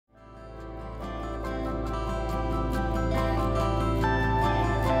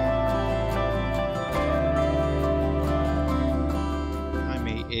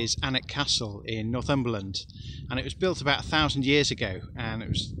is Alnwick Castle in Northumberland, and it was built about 1,000 years ago, and it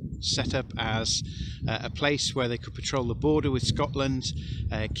was set up as a place where they could patrol the border with Scotland,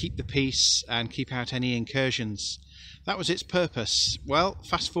 keep the peace and keep out any incursions. That was its purpose. Well,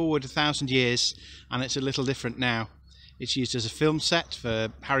 fast forward 1,000 years and it's a little different now. It's used as a film set for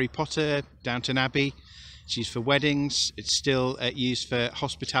Harry Potter, Downton Abbey. It's used for weddings. It's still used for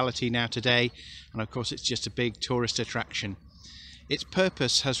hospitality now today, and of course it's just a big tourist attraction. Its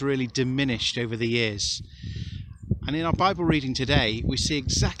purpose has really diminished over the years. And in our Bible reading today, we see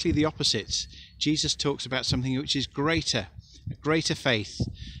exactly the opposite. Jesus talks about something which is greater, a greater faith,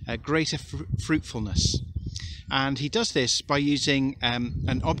 a greater fruitfulness. And he does this by using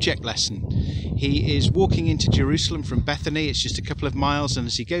an object lesson. He is walking into Jerusalem from Bethany. It's just a couple of miles, and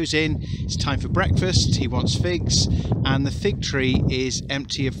as he goes in, it's time for breakfast. He wants figs, and the fig tree is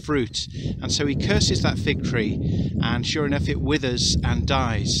empty of fruit. And so he curses that fig tree, and sure enough it withers and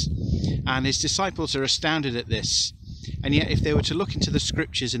dies. And his disciples are astounded at this. And yet if they were to look into the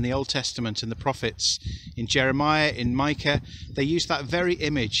scriptures in the Old Testament and the prophets, in Jeremiah, in Micah, they use that very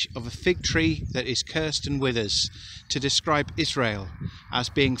image of a fig tree that is cursed and withers to describe Israel as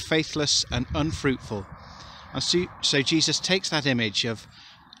being faithless and unfruitful. And so Jesus takes that image of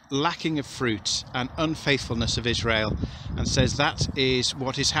lacking of fruit and unfaithfulness of Israel and says that is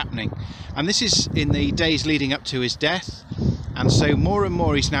what is happening. And this is in the days leading up to his death, and so more and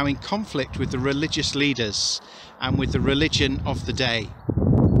more he's now in conflict with the religious leaders and with the religion of the day.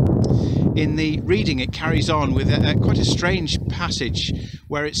 In the reading it carries on with quite a strange passage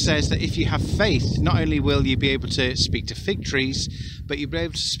where it says that if you have faith, not only will you be able to speak to fig trees, but you'll be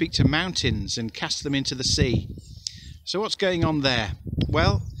able to speak to mountains and cast them into the sea. So what's going on there?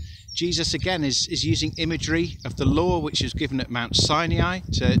 Well, Jesus again is using imagery of the law which was given at Mount Sinai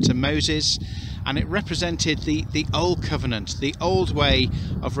to Moses, and it represented the old covenant, the old way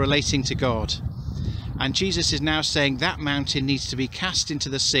of relating to God. And Jesus is now saying that mountain needs to be cast into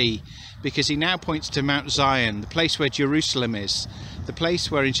the sea, because he now points to Mount Zion, the place where Jerusalem is, the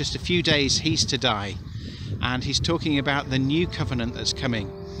place where in just a few days he's to die. And he's talking about the new covenant that's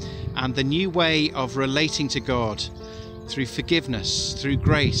coming and the new way of relating to God through forgiveness, through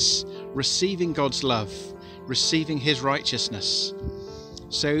grace, receiving God's love, receiving his righteousness.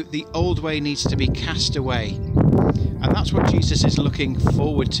 So the old way needs to be cast away. And that's what Jesus is looking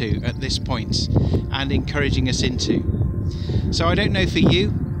forward to at this point and encouraging us into. So I don't know for you,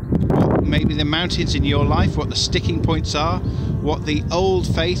 what maybe the mountains in your life, what the sticking points are, what the old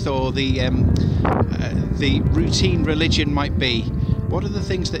faith or the routine religion might be. What are the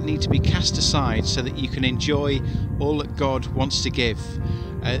things that need to be cast aside so that you can enjoy all that God wants to give,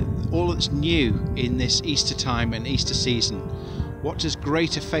 all that's new in this Easter time and Easter season? What does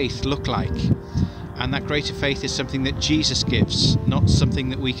greater faith look like? And that greater faith is something that Jesus gives, not something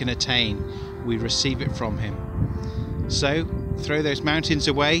that we can attain. We receive it from him. So throw those mountains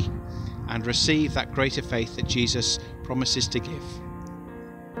away and receive that greater faith that Jesus promises to give.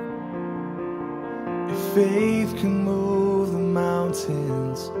 If faith can move the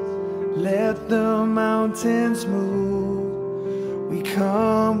mountains, let the mountains move. We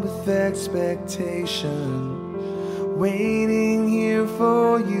come with expectation, waiting here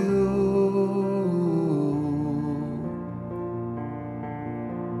for you.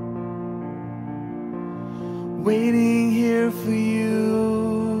 Waiting here for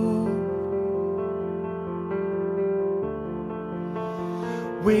you.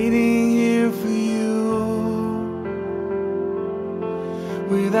 Waiting here for you.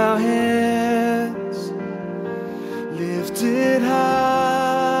 With our hands lifted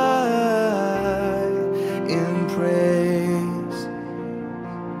high in praise,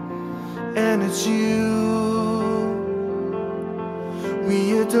 and it's you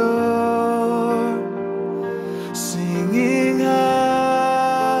we adore, singing hallelujah.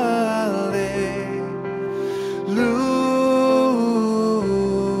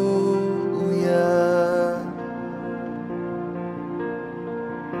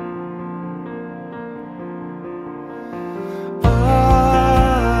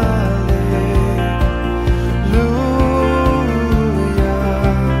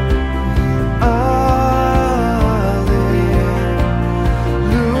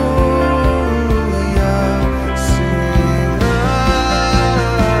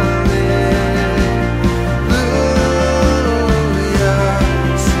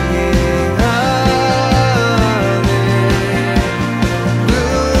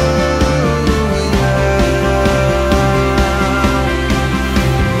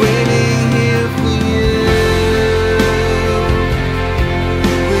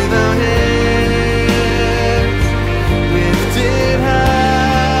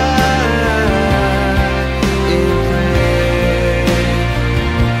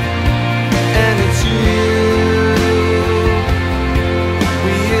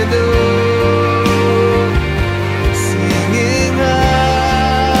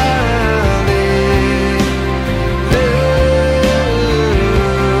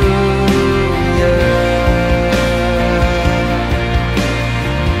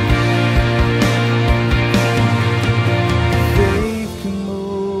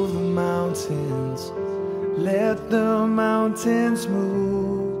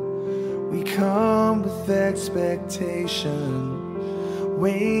 come with expectation,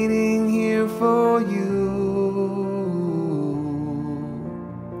 waiting here for you.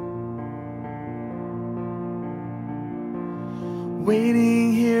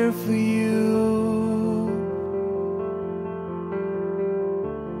 Waiting here for you.